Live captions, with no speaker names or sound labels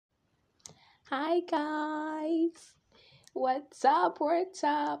Hi guys, what's up? What's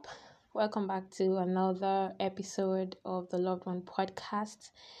up? Welcome back to another episode of the Loved One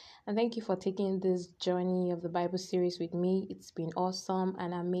podcast. And thank you for taking this journey of the Bible series with me. It's been awesome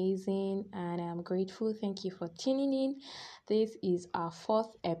and amazing, and I'm grateful. Thank you for tuning in. This is our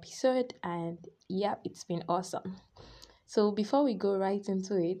fourth episode, and yeah, it's been awesome. So, before we go right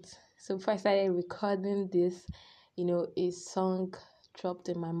into it, before I started recording this, a song dropped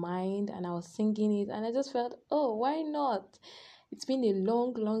in my mind and I was singing it, and I just felt, oh, why not? It's been a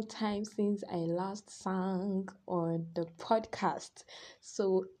long, long time since I last sang on the podcast.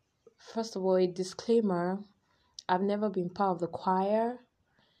 So, first of all, a disclaimer: I've never been part of the choir,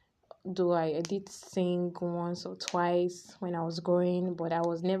 though I did sing once or twice when I was growing, but I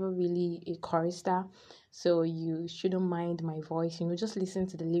was never really a chorister. So you shouldn't mind my voice, just listen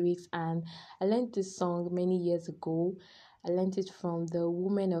to the lyrics. And I learned this song many years ago. I learned it from the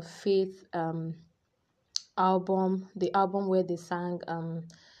Women of Faith album, the album where they sang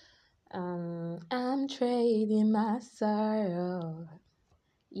I'm trading my sorrow.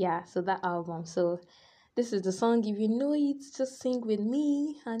 Yeah, so that album. So this is the song. If you know it, just sing with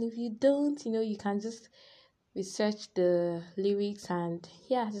me. And if you don't, you can just research the lyrics and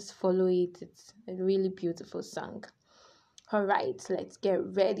just follow it. It's a really beautiful song. All right, let's get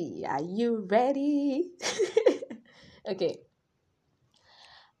ready. Are you ready? Okay.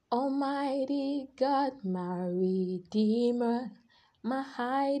 Almighty God, my Redeemer, my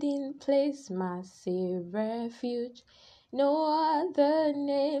hiding place, my safe refuge. No other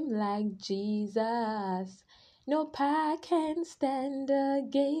name like Jesus. No power can stand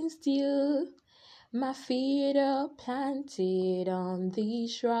against you. My feet are planted on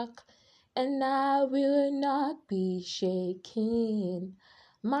this rock, and I will not be shaken.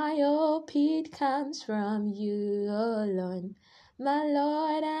 My hope it comes from you alone, my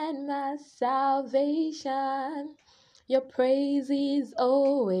Lord and my salvation. Your praise is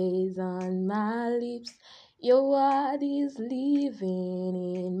always on my lips. Your word is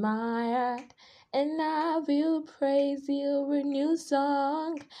living in my heart, and I will praise you with new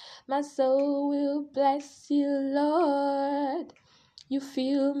song. My soul will bless you, Lord. You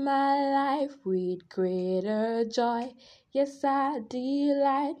fill my life with greater joy. Yes, I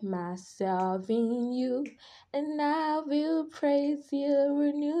delight myself in you, and I will praise you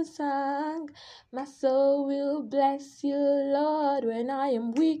with new song. My soul will bless you, Lord. When I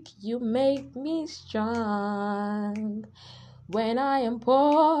am weak, you make me strong. When I am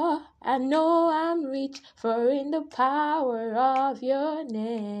poor, I know I'm rich, for in the power of your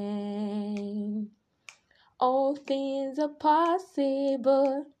name, all things are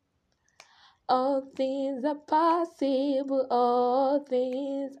possible. All things are possible, all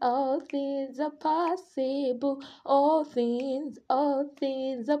things are possible, all things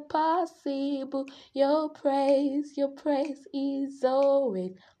are possible. Your praise is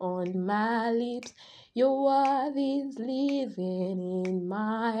always on my lips. Your word is living in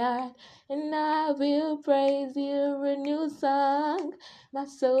my heart, and I will praise you with a new song. My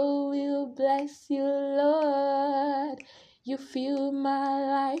soul will bless you, Lord. You fill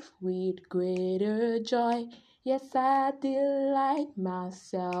my life with greater joy. Yes, I delight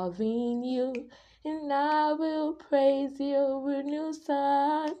myself in you, and I will praise you with new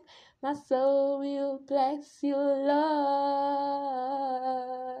song. My soul will bless you, Lord.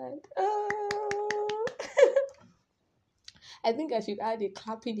 Oh. I think I should add a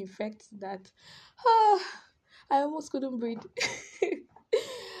clapping effect to that. I almost couldn't breathe.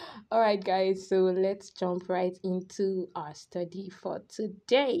 Alright, guys, so let's jump right into our study for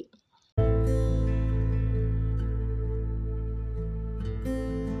today.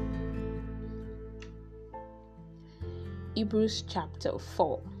 Hebrews chapter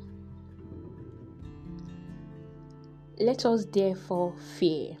 4. Let us therefore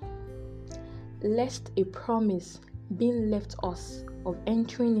fear, lest a promise being left us of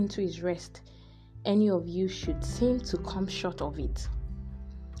entering into his rest, any of you should seem to come short of it.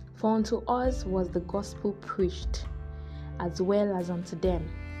 For unto us was the gospel preached, as well as unto them.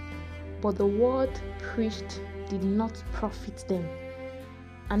 But the word preached did not profit them,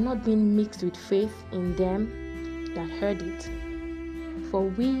 and not being mixed with faith in them that heard it. For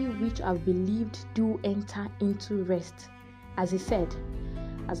we which have believed do enter into rest, as he said,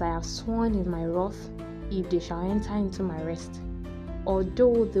 as I have sworn in my wrath, if they shall enter into my rest,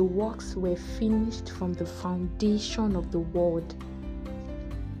 although the works were finished from the foundation of the world.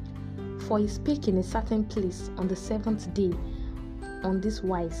 For he spake in a certain place on the seventh day on this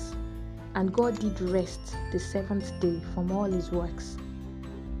wise, and God did rest the seventh day from all his works.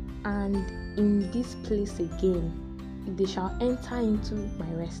 And in this place again, they shall enter into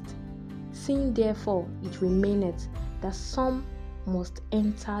my rest, Seeing therefore it remaineth that some must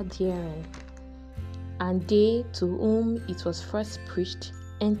enter therein, and they to whom it was first preached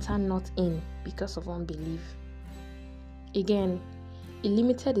enter not in because of unbelief. Again, he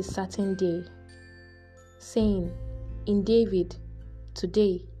limited a certain day, saying, in David,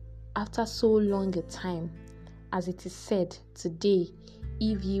 today, after so long a time, as it is said, today,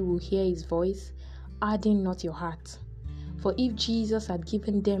 if ye will hear his voice, harden not your heart. For if Jesus had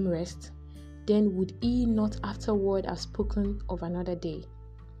given them rest, then would he not afterward have spoken of another day?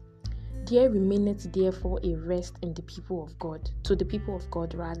 There remaineth therefore a rest in the people of God, to the people of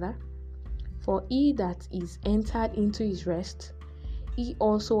God rather. For he that is entered into his rest, he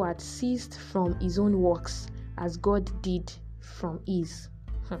also had ceased from his own works, as God did from his.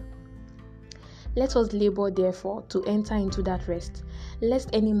 Let us labor therefore to enter into that rest, lest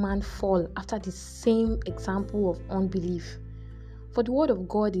any man fall after the same example of unbelief. For the word of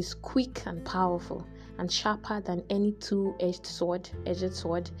God is quick and powerful, and sharper than any two-edged sword,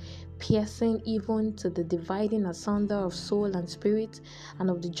 piercing even to the dividing asunder of soul and spirit, and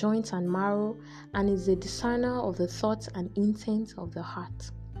of the joints and marrow, and is a discerner of the thoughts and intents of the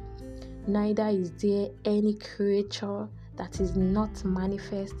heart. Neither is there any creature that is not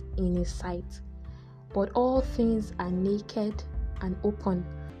manifest in his sight, but all things are naked and open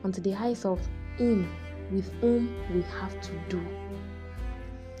unto the eyes of him with whom we have to do.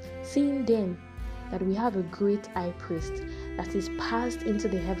 Seeing then that we have a great high priest that is passed into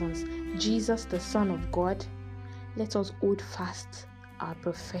the heavens, Jesus the Son of God, let us hold fast our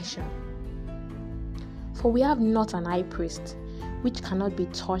profession. For we have not an high priest which cannot be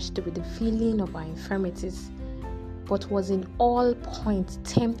touched with the feeling of our infirmities, but was in all points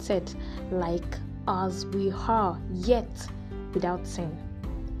tempted like as we are, yet without sin.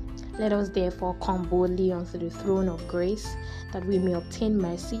 Let us therefore come boldly unto the throne of grace, that we may obtain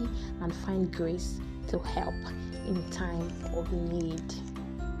mercy and find grace to help in time of need.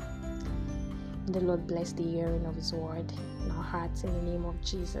 The Lord bless the hearing of his word in our hearts in the name of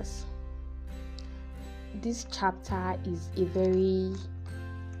Jesus. This chapter is a very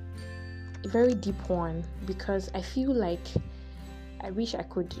deep one, because I feel like I wish I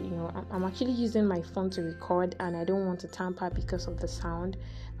could, I'm actually using my phone to record and I don't want to tamper because of the sound.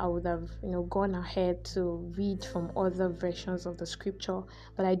 I would have, gone ahead to read from other versions of the scripture,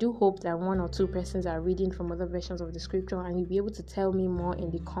 but I do hope that one or two persons are reading from other versions of the scripture, and you'll be able to tell me more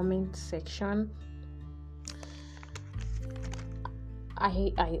in the comment section.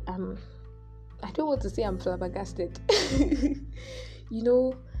 I don't want to say I'm flabbergasted.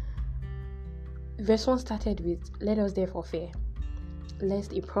 Verse 1 started with, let us therefore fear,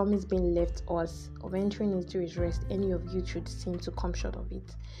 lest a promise being left us of entering into his rest, any of you should sin to come short of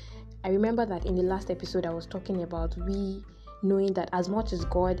it. I remember that in the last episode I was talking about we knowing that as much as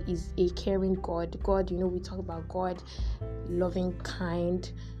God is a caring God, we talk about God loving,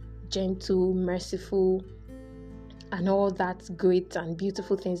 kind, gentle, merciful, and all that great and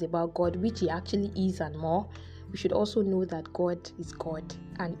beautiful things about God, which he actually is and more. We should also know that God is God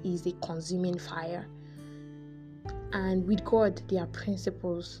and is a consuming fire. And with God, there are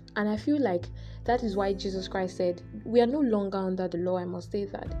principles. And I feel like that is why Jesus Christ said, we are no longer under the law, I must say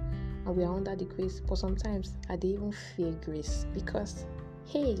that. And we are under the grace. But sometimes I don't even fear grace. Because,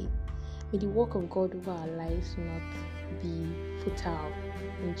 hey, may the work of God over our lives not be futile.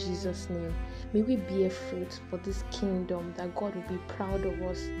 In Jesus' name. May we bear fruit for this kingdom, that God will be proud of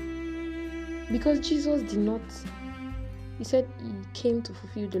us. Because Jesus did not, he said he came to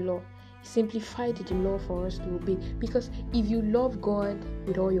fulfill the law. He simplified the law for us to obey. Because if you love God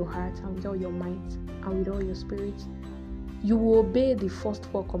with all your heart and with all your might and with all your spirit, you will obey the first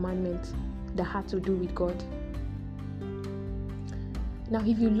 4 commandments that had to do with God. Now,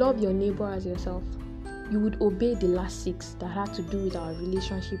 if you love your neighbor as yourself, you would obey the last 6 that had to do with our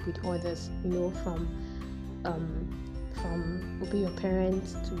relationship with others. From obey your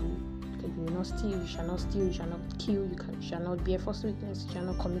parents to you will not steal, you shall not steal, you shall not kill, you shall not bear false witness, you shall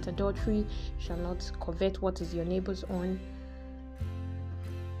not commit adultery, you shall not covet what is your neighbor's own.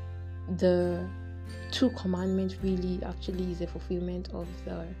 The 2 commandments really actually is a fulfillment of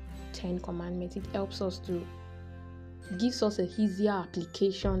the 10 commandments. It helps us to, gives us a easier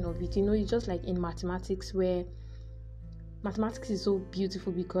application of it. It's just like in mathematics, where mathematics is so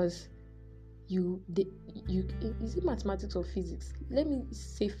beautiful because is it mathematics or physics? Let me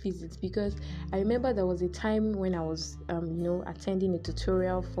say physics, because I remember there was a time when I was attending a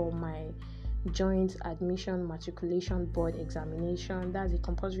tutorial for my joint admission matriculation board examination. That's a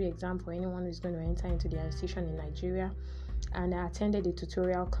compulsory exam for anyone who's going to enter into the institution in Nigeria, and I attended a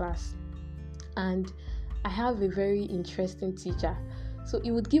tutorial class, and I have a very interesting teacher. So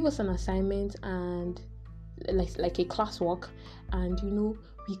it would give us an assignment and like a classwork, and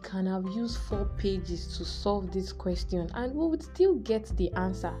we can have used 4 pages to solve this question, and we would still get the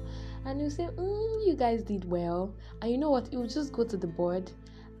answer. And you say, you guys did well. And you know what? It would just go to the board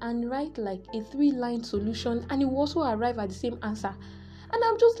and write like a 3-line solution, and it will also arrive at the same answer. And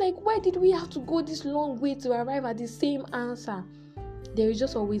I'm just like, why did we have to go this long way to arrive at the same answer? There is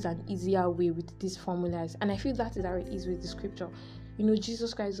just always an easier way with these formulas, and I feel that is how it is with the scripture.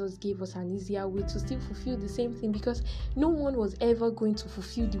 Jesus Christ just gave us an easier way to still fulfill the same thing, because no one was ever going to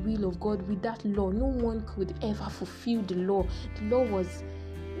fulfill the will of God with that law. No one could ever fulfill the law. The law was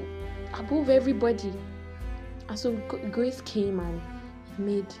above everybody. And so grace came and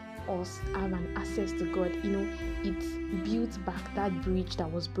made us have an access to God. It built back that bridge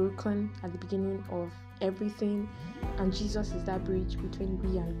that was broken at the beginning of everything, and Jesus is that bridge between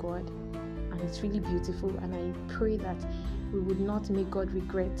we and God, and it's really beautiful. And I pray that we would not make God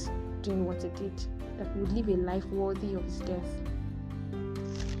regret doing what He did, that we would live a life worthy of His death.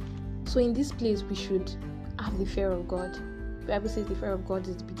 So in this place, we should have the fear of God. The Bible says the fear of God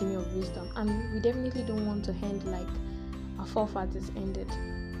is the beginning of wisdom, and we definitely don't want to end like our forefathers ended.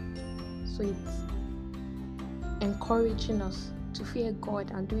 So it's encouraging us to fear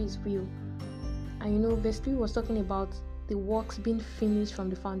God and do His will. And verse 3 was talking about the works being finished from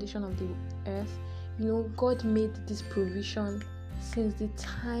the foundation of the earth. God made this provision since the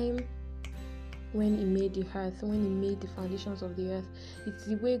time when He made the earth, when He made the foundations of the earth. It's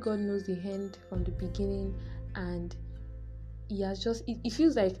the way God knows the end from the beginning, and He has just, it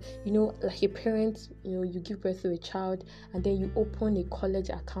feels like, like a parent, you give birth to a child, and then you open a college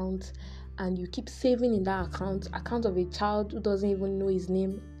account, and you keep saving in that account of a child who doesn't even know his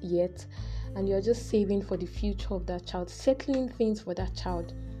name yet, and you're just saving for the future of that child, settling things for that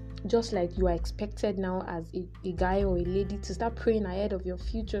child. Just like you are expected now as a guy or a lady to start praying ahead of your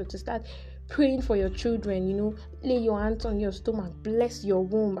future, to start praying for your children, lay your hands on your stomach, bless your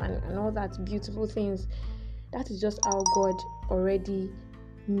womb, and all that beautiful things. That is just how God already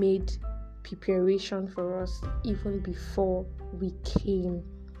made preparation for us even before we came.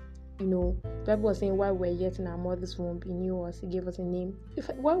 The Bible was saying, while we're yet in our mother's womb, He knew us, He gave us a name.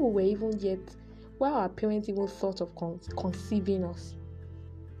 While our parents even thought of conceiving us.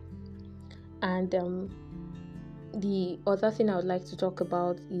 And the other thing I would like to talk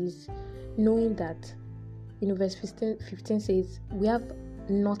about is knowing that, verse 15 says, we have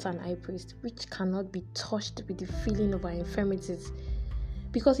not an high priest which cannot be touched with the feeling of our infirmities,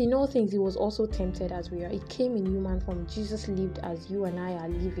 because in all things He was also tempted as we are. He came in human form. Jesus lived as you and I are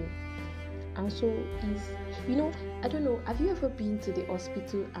living. And so I don't know, have you ever been to the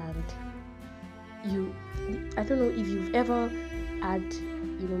hospital and I don't know if you've ever had,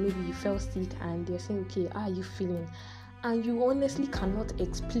 maybe you fell sick and they're saying, okay, how are you feeling? And you honestly cannot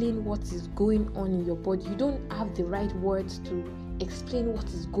explain what is going on in your body. You don't have the right words to explain what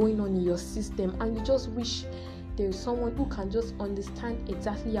is going on in your system, and you just wish there is someone who can just understand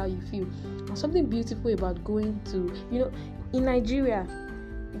exactly how you feel. And something beautiful about going to, in Nigeria,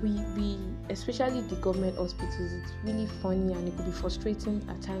 we especially the government hospitals, it's really funny and it could be frustrating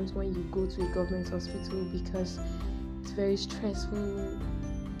at times when you go to a government hospital, because it's very stressful.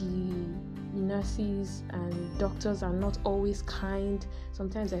 The nurses and doctors are not always kind.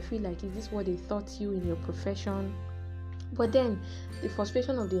 Sometimes I feel like, is this what they taught you in your profession? But then the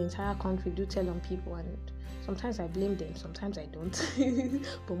frustration of the entire country do tell on people, and sometimes I blame them, sometimes I don't,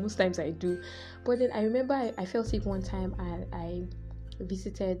 but most times I do. But then I remember I fell sick one time, and I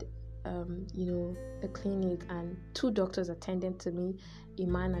visited a clinic, and 2 doctors attended to me, a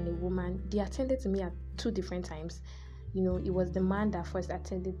man and a woman. They attended to me at 2 different times. It was the man that first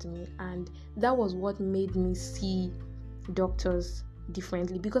attended to me, and that was what made me see doctors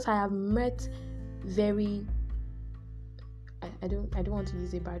differently, because I have met very, I don't want to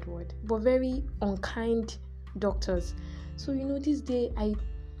use a bad word, but very unkind doctors. So this day I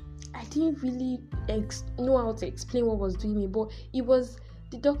didn't really know how to explain what was doing me, but it was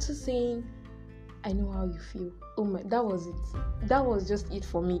the doctor saying, I know how you feel. Oh my, that was it. That was just it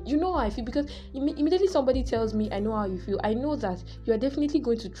for me. You know how I feel, because immediately somebody tells me I know how you feel, I know that you are definitely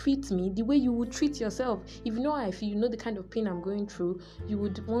going to treat me the way you would treat yourself. If you know how I feel, you know the kind of pain I'm going through, you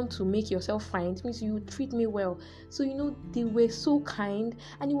would want to make yourself fine. It means you would treat me well. So they were so kind.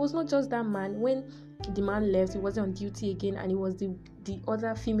 And it was not just that man. When the man left, he wasn't on duty again, and it was the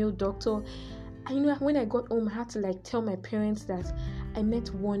other female doctor. And when I got home, I had to tell my parents that I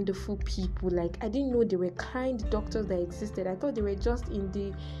met wonderful people. I didn't know there were kind doctors that existed. I thought they were just in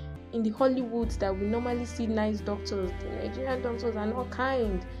the Hollywoods that we normally see nice doctors. The Nigerian doctors are not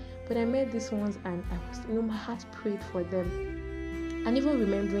kind. But I met these ones, and my heart prayed for them. And even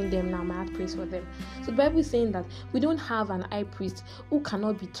remembering them now, my heart prays for them. So the Bible is saying that we don't have an high priest who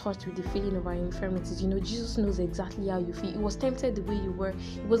cannot be touched with the feeling of our infirmities. Jesus knows exactly how you feel. He was tempted the way you were.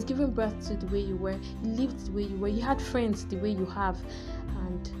 He was giving birth to the way you were. He lived the way you were. He had friends the way you have.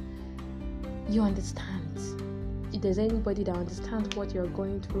 And you understand. If there's anybody that understands what you're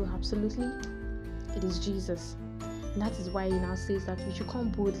going through, absolutely, it is Jesus. And that is why he now says that you should come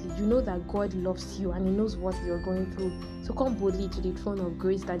boldly. You know that God loves you and he knows what you're going through. So come boldly to the throne of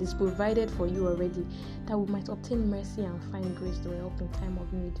grace that is provided for you already, that we might obtain mercy and find grace to help in time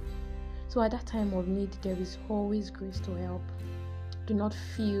of need. So at that time of need, there is always grace to help. Do not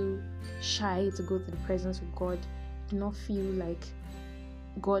feel shy to go to the presence of God. Do not feel like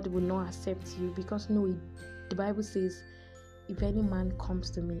God will not accept you, because no, the Bible says, if any man comes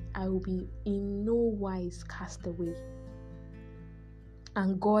to me, I will be in no wise cast away.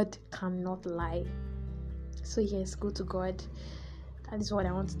 And God cannot lie. So yes, go to God. That is what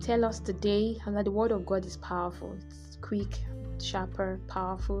I want to tell us today. And that the word of God is powerful. It's quick, sharper,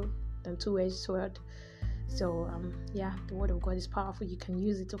 powerful than two-edged sword. So the word of God is powerful. You can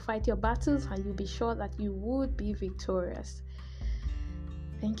use it to fight your battles, and you'll be sure that you would be victorious.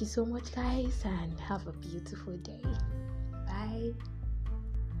 Thank you so much, guys, and have a beautiful day. Bye.